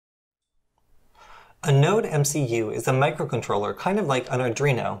A NodeMCU is a microcontroller kind of like an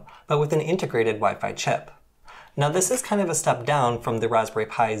Arduino, but with an integrated Wi-Fi chip. Now this is kind of a step down from the Raspberry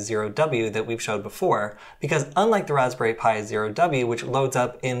Pi Zero W that we've showed before, because unlike the Raspberry Pi Zero W, which loads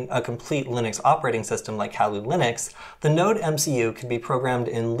up in a complete Linux operating system like Kali Linux, the NodeMCU can be programmed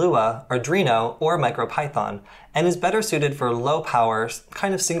in Lua, Arduino, or MicroPython, and is better suited for low-power,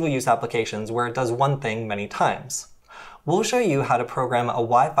 kind of single-use applications where it does one thing many times. We'll show you how to program a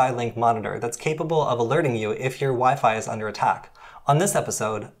Wi-Fi link monitor that's capable of alerting you if your Wi-Fi is under attack on this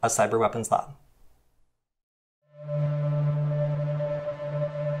episode of Cyber Weapons Lab.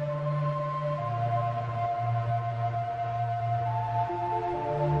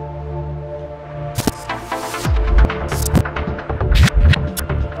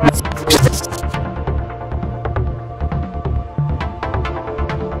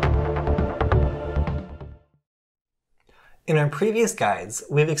 In our previous guides,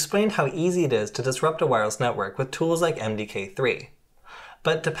 we've explained how easy it is to disrupt a wireless network with tools like MDK3.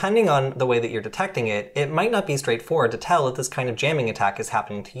 But depending on the way that you're detecting it, it might not be straightforward to tell if this kind of jamming attack is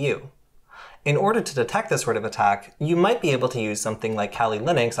happening to you. In order to detect this sort of attack, you might be able to use something like Kali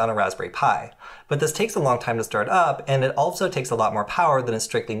Linux on a Raspberry Pi, but this takes a long time to start up, and it also takes a lot more power than is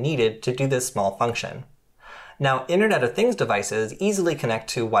strictly needed to do this small function. Now, Internet of Things devices easily connect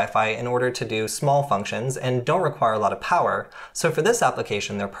to Wi-Fi in order to do small functions and don't require a lot of power, so for this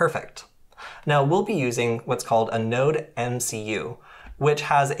application they're perfect. Now, we'll be using what's called a NodeMCU, which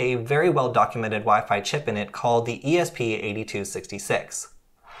has a very well-documented Wi-Fi chip in it called the ESP8266.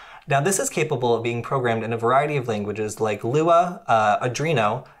 Now, this is capable of being programmed in a variety of languages like Lua,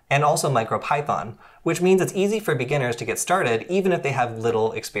 Arduino, and also MicroPython, which means it's easy for beginners to get started even if they have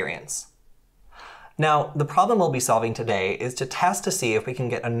little experience. Now, the problem we'll be solving today is to test to see if we can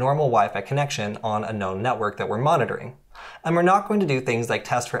get a normal Wi-Fi connection on a known network that we're monitoring. And we're not going to do things like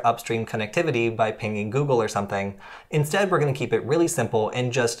test for upstream connectivity by pinging Google or something. Instead, we're going to keep it really simple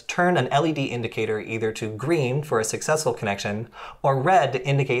and just turn an LED indicator either to green for a successful connection or red to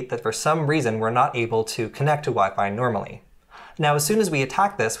indicate that for some reason we're not able to connect to Wi-Fi normally. Now, as soon as we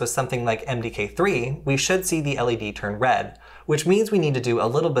attack this with something like MDK3, we should see the LED turn red, which means we need to do a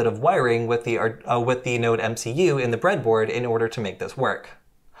little bit of wiring with the NodeMCU in the breadboard in order to make this work.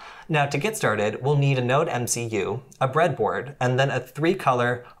 Now, to get started, we'll need a NodeMCU, a breadboard, and then a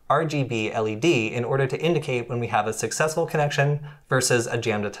 3-color RGB LED in order to indicate when we have a successful connection versus a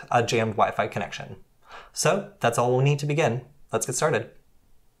jammed Wi-Fi connection. So that's all we'll need to begin. Let's get started.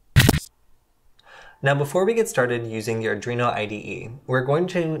 Now, before we get started using the Arduino IDE, we're going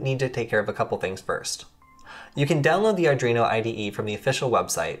to need to take care of a couple things first. You can download the Arduino IDE from the official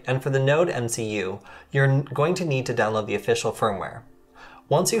website, and for the NodeMCU, you're going to need to download the official firmware.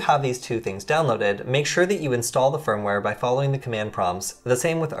 Once you have these two things downloaded, make sure that you install the firmware by following the command prompts, the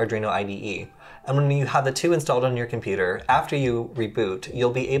same with Arduino IDE. And when you have the two installed on your computer, after you reboot,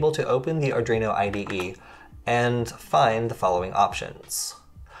 you'll be able to open the Arduino IDE and find the following options.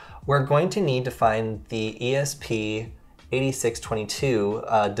 We're going to need to find the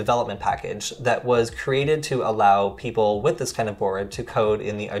ESP8622 development package that was created to allow people with this kind of board to code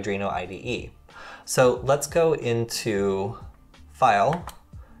in the Arduino IDE. So let's go into File,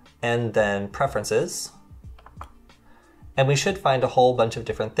 and then Preferences, and we should find a whole bunch of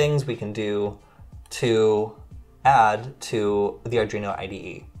different things we can do to add to the Arduino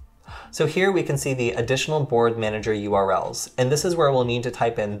IDE. So here we can see the additional board manager URLs, and this is where we'll need to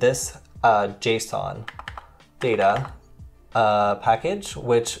type in this JSON data package,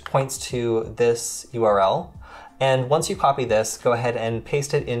 which points to this URL. And once you copy this, go ahead and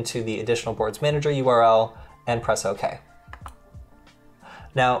paste it into the additional boards manager URL and press OK.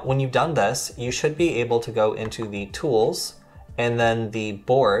 Now, when you've done this, you should be able to go into the Tools and then the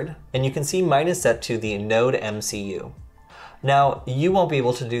Board, and you can see mine is set to the NodeMCU. Now, you won't be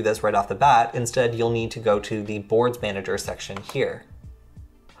able to do this right off the bat. Instead, you'll need to go to the Boards Manager section here.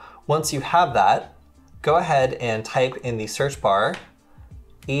 Once you have that, go ahead and type in the search bar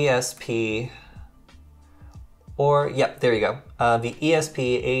ESP, or yep, there you go, the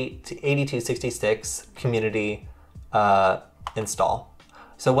ESP8266 community install.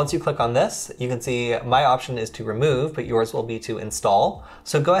 So once you click on this, you can see my option is to remove, but yours will be to install.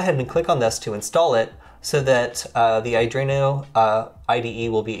 So go ahead and click on this to install it so that the Arduino IDE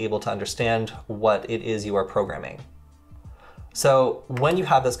will be able to understand what it is you are programming. So when you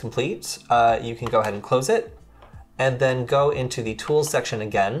have this complete, you can go ahead and close it, and then go into the Tools section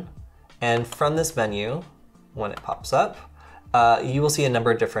again. And from this menu, when it pops up, you will see a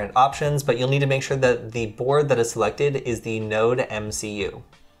number of different options, but you'll need to make sure that the board that is selected is the NodeMCU.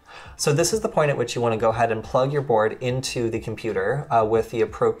 So this is the point at which you want to go ahead and plug your board into the computer with the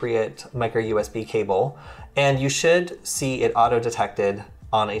appropriate micro USB cable, and you should see it auto-detected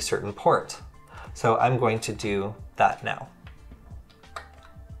on a certain port. So I'm going to do that now.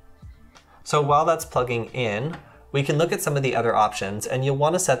 So while that's plugging in, we can look at some of the other options, and you'll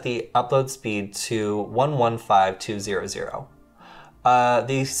want to set the upload speed to 115200.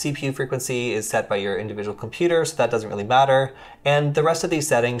 The CPU frequency is set by your individual computer, so that doesn't really matter. And the rest of these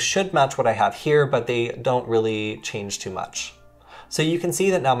settings should match what I have here, but they don't really change too much. So you can see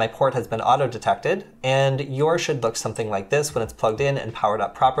that now my port has been auto-detected, and yours should look something like this when it's plugged in and powered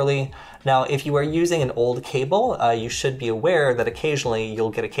up properly. Now, if you are using an old cable, you should be aware that occasionally you'll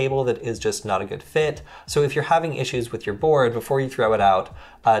get a cable that is just not a good fit. So if you're having issues with your board, before you throw it out,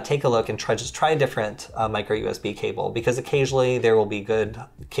 take a look and just try a different micro USB cable, because occasionally there will be good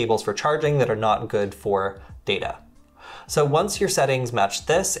cables for charging that are not good for data. So once your settings match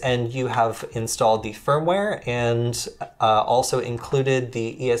this and you have installed the firmware and also included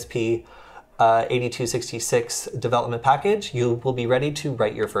the ESP8266 development package, you will be ready to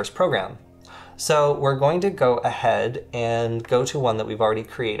write your first program. So we're going to go ahead and go to one that we've already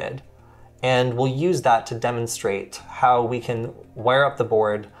created, and we'll use that to demonstrate how we can wire up the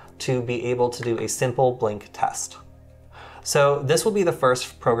board to be able to do a simple blink test. So this will be the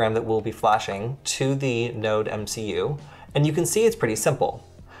first program that we'll be flashing to the NodeMCU, and you can see it's pretty simple.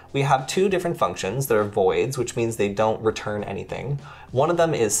 We have two different functions that are voids, which means they don't return anything. One of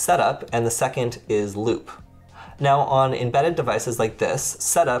them is setup, and the second is loop. Now on embedded devices like this,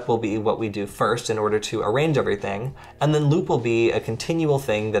 setup will be what we do first in order to arrange everything, and then loop will be a continual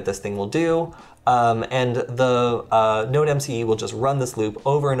thing that this thing will do, and the NodeMCU will just run this loop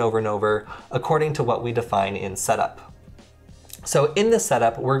over and over and over according to what we define in setup. So in this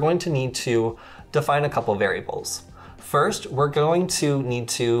setup, we're going to need to define a couple variables. First, we're going to need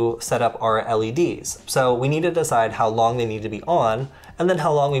to set up our LEDs. So we need to decide how long they need to be on, and then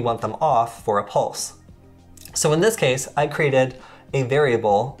how long we want them off for a pulse. So in this case, I created a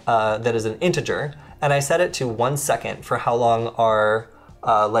variable that is an integer, and I set it to 1 second for how long our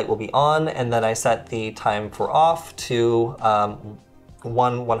light will be on, and then I set the time for off to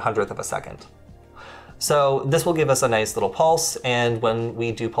 1/100th of a second. So this will give us a nice little pulse, and when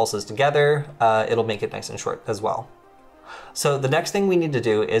we do pulses together, it'll make it nice and short as well. So the next thing we need to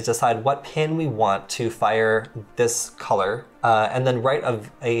do is decide what pin we want to fire this color, and then write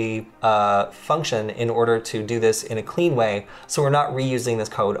a function in order to do this in a clean way, so we're not reusing this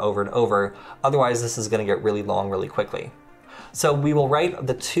code over and over. Otherwise, this is going to get really long really quickly. So we will write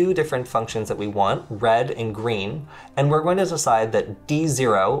the two different functions that we want, red and green, and we're going to decide that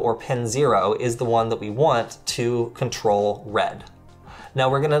D0, or pin 0, is the one that we want to control red. Now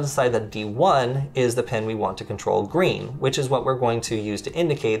we're going to decide that D1 is the pin we want to control green, which is what we're going to use to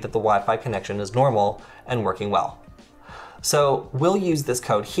indicate that the Wi-Fi connection is normal and working well. So we'll use this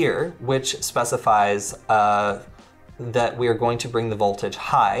code here, which specifies that we are going to bring the voltage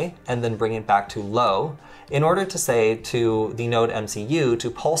high and then bring it back to low in order to say to the NodeMCU to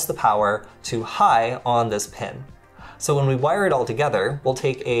pulse the power to high on this pin. So when we wire it all together, we'll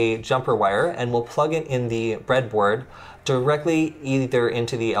take a jumper wire and we'll plug it in the breadboard directly either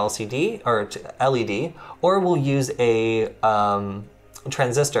into the LCD or LED, or we'll use a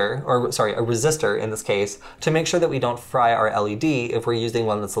transistor, or sorry, a resistor in this case, to make sure that we don't fry our LED if we're using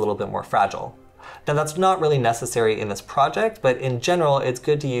one that's a little bit more fragile. Now that's not really necessary in this project, but in general it's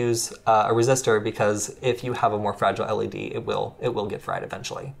good to use a resistor, because if you have a more fragile LED, it will get fried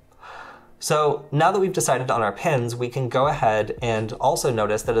eventually. So now that we've decided on our pins, we can go ahead and also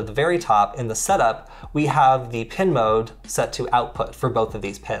notice that at the very top in the setup, we have the pin mode set to output for both of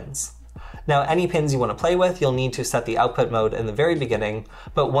these pins. Now, any pins you want to play with, you'll need to set the output mode in the very beginning,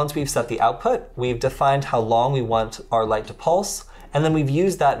 but once we've set the output, we've defined how long we want our light to pulse, and then we've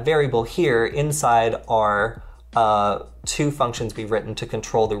used that variable here inside our two functions we've written to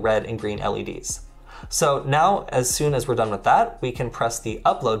control the red and green LEDs. So now, as soon as we're done with that, we can press the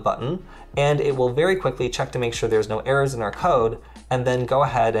upload button, and it will very quickly check to make sure there's no errors in our code, and then go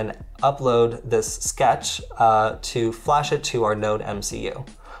ahead and upload this sketch to flash it to our NodeMCU.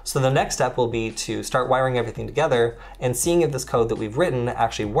 So the next step will be to start wiring everything together and seeing if this code that we've written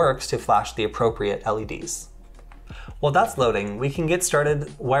actually works to flash the appropriate LEDs. While that's loading, we can get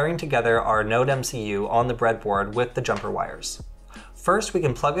started wiring together our NodeMCU on the breadboard with the jumper wires. First, we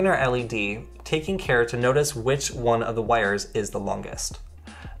can plug in our LED, taking care to notice which one of the wires is the longest.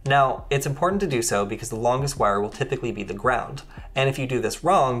 Now, it's important to do so because the longest wire will typically be the ground, and if you do this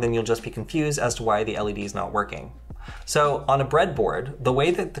wrong, then you'll just be confused as to why the LED is not working. So on a breadboard, the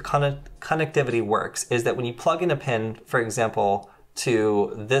way that the connectivity works is that when you plug in a pin, for example,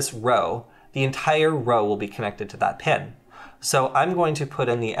 to this row, the entire row will be connected to that pin. So I'm going to put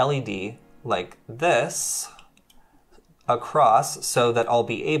in the LED like this across so that I'll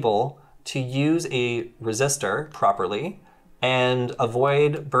be able to use a resistor properly and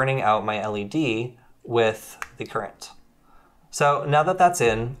avoid burning out my LED with the current. So now that that's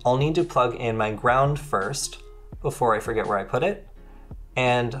in, I'll need to plug in my ground first before I forget where I put it.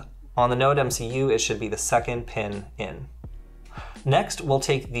 And on the NodeMCU, it should be the second pin in. Next, we'll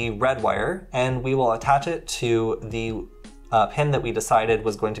take the red wire and we will attach it to the pin that we decided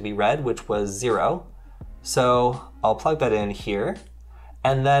was going to be red, which was 0. So I'll plug that in here,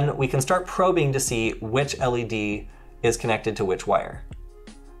 and then we can start probing to see which LED is connected to which wire.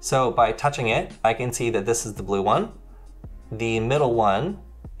 So by touching it, I can see that this is the blue one, the middle one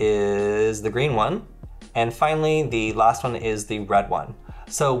is the green one, and finally the last one is the red one.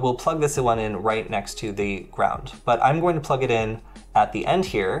 So we'll plug this one in right next to the ground, but I'm going to plug it in at the end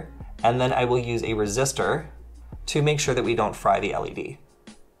here, and then I will use a resistor to make sure that we don't fry the LED.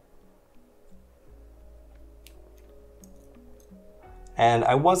 And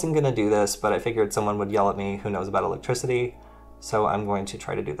I wasn't going to do this, but I figured someone would yell at me who knows about electricity, so I'm going to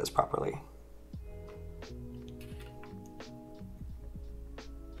try to do this properly.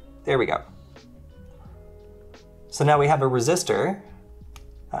 There we go. So now we have a resistor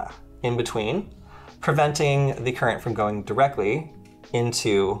in between, preventing the current from going directly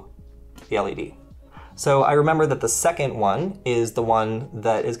into the LED. So I remember that the second one is the one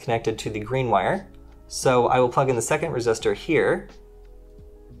that is connected to the green wire. So I will plug in the second resistor here.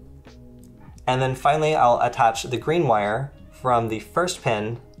 And then finally, I'll attach the green wire from the first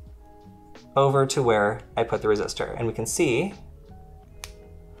pin over to where I put the resistor. And we can see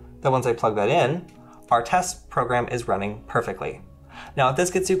that once I plug that in, our test program is running perfectly. Now, if this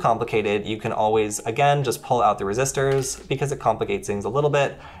gets too complicated, you can always, again, just pull out the resistors because it complicates things a little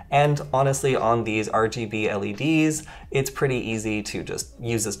bit. And honestly, on these RGB LEDs, it's pretty easy to just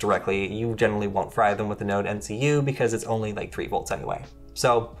use this directly. You generally won't fry them with the NodeMCU because it's only like 3 volts anyway.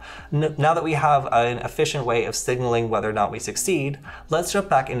 So now that we have an efficient way of signaling whether or not we succeed, let's jump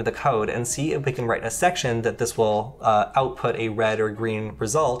back into the code and see if we can write a section that this will output a red or green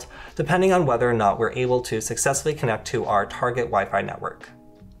result, depending on whether or not we're able to successfully connect to our target Wi-Fi network.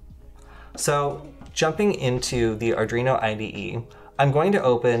 So jumping into the Arduino IDE, I'm going to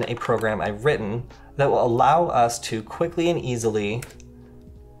open a program I've written that will allow us to quickly and easily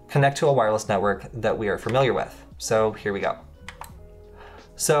connect to a wireless network that we are familiar with. So here we go.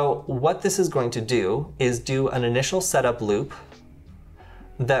 So what this is going to do is do an initial setup loop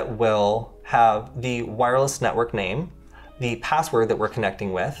that will have the wireless network name, the password that we're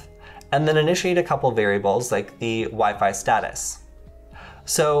connecting with, and then initiate a couple variables like the Wi-Fi status.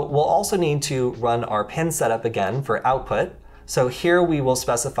 So we'll also need to run our pin setup again for output. So here we will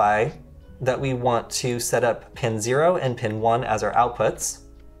specify that we want to set up pin 0 and pin 1 as our outputs.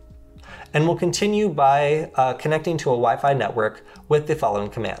 And we'll continue by connecting to a Wi-Fi network with the following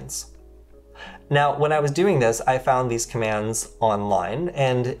commands. Now, when I was doing this, I found these commands online,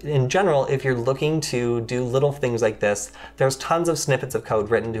 and in general, if you're looking to do little things like this, there's tons of snippets of code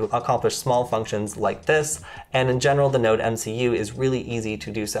written to accomplish small functions like this, and in general, the NodeMCU is really easy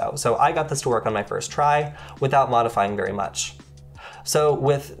to do so. So I got this to work on my first try without modifying very much. So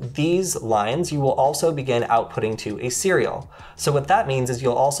with these lines, you will also begin outputting to a serial. So what that means is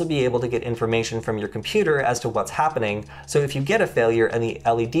you'll also be able to get information from your computer as to what's happening. So if you get a failure and the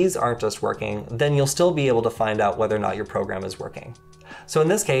LEDs aren't just working, then you'll still be able to find out whether or not your program is working. So in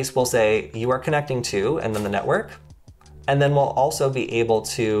this case, we'll say you are connecting to, and then the network. And then we'll also be able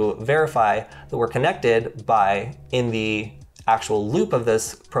to verify that we're connected by, in the actual loop of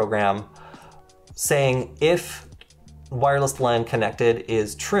this program, saying if wireless LAN connected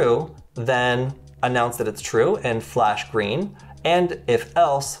is true, then announce that it's true and flash green, and if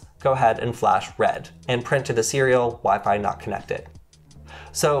else, go ahead and flash red and print to the serial Wi-Fi not connected.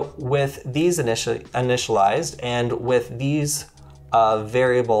 So with these initialized and with these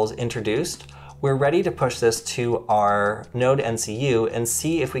variables introduced, we're ready to push this to our NodeMCU and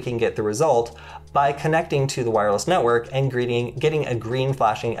see if we can get the result by connecting to the wireless network and getting a green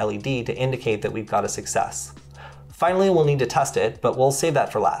flashing LED to indicate that we've got a success. Finally, we'll need to test it, but we'll save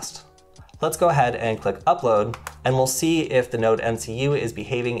that for last. Let's go ahead and click upload, and we'll see if the NodeMCU is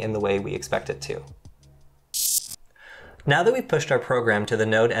behaving in the way we expect it to. Now that we've pushed our program to the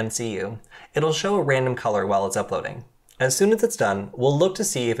NodeMCU, it'll show a random color while it's uploading. As soon as it's done, we'll look to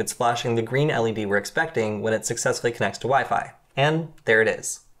see if it's flashing the green LED we're expecting when it successfully connects to Wi-Fi. And there it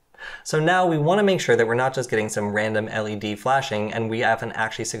is. So now we want to make sure that we're not just getting some random LED flashing and we haven't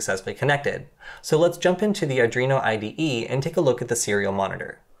actually successfully connected. So let's jump into the Arduino IDE and take a look at the serial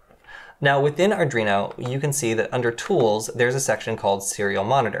monitor. Now within Arduino, you can see that under Tools, there's a section called Serial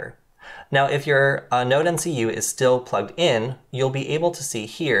Monitor. Now if your NodeMCU is still plugged in, you'll be able to see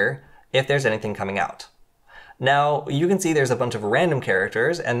here if there's anything coming out. Now you can see there's a bunch of random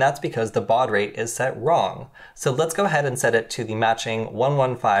characters, and that's because the baud rate is set wrong. So let's go ahead and set it to the matching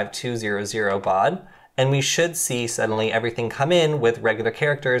 115200 baud, and we should see suddenly everything come in with regular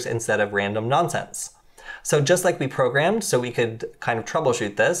characters instead of random nonsense. So just like we programmed, so we could kind of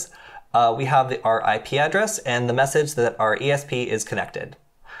troubleshoot this, we have our IP address and the message that our ESP is connected.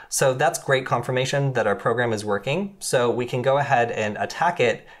 So that's great confirmation that our program is working. So we can go ahead and attack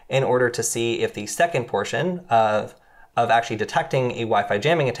it in order to see if the second portion of actually detecting a Wi-Fi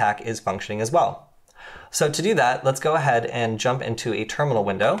jamming attack is functioning as well. So to do that, let's go ahead and jump into a terminal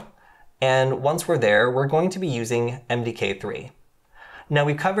window. And once we're there, we're going to be using MDK3. Now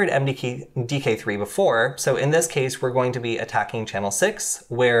we've covered MDK3 before, so in this case we're going to be attacking channel 6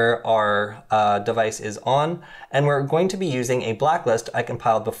 where our device is on, and we're going to be using a blacklist I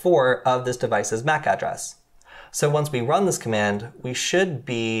compiled before of this device's MAC address. So once we run this command, we should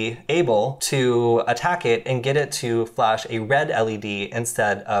be able to attack it and get it to flash a red LED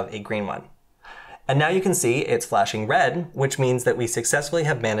instead of a green one. And now you can see it's flashing red, which means that we successfully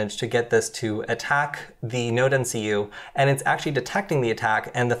have managed to get this to attack the NodeMCU, and it's actually detecting the attack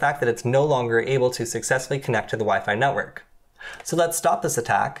and the fact that it's no longer able to successfully connect to the Wi-Fi network. So let's stop this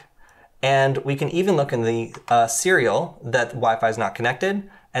attack, and we can even look in the serial that Wi-Fi is not connected,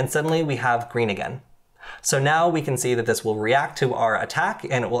 and suddenly we have green again. So now we can see that this will react to our attack,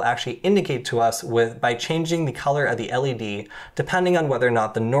 and it will actually indicate to us by changing the color of the LED depending on whether or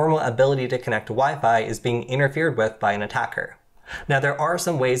not the normal ability to connect to Wi-Fi is being interfered with by an attacker. Now there are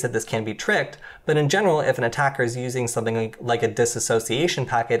some ways that this can be tricked, but in general if an attacker is using something like a disassociation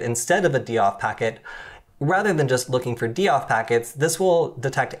packet instead of a DOF packet, rather than just looking for DOF packets, this will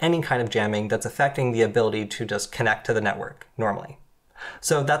detect any kind of jamming that's affecting the ability to just connect to the network normally.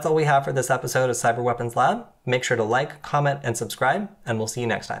 So that's all we have for this episode of Cyber Weapons Lab. Make sure to like, comment, and subscribe, and we'll see you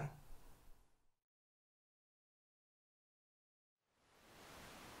next time.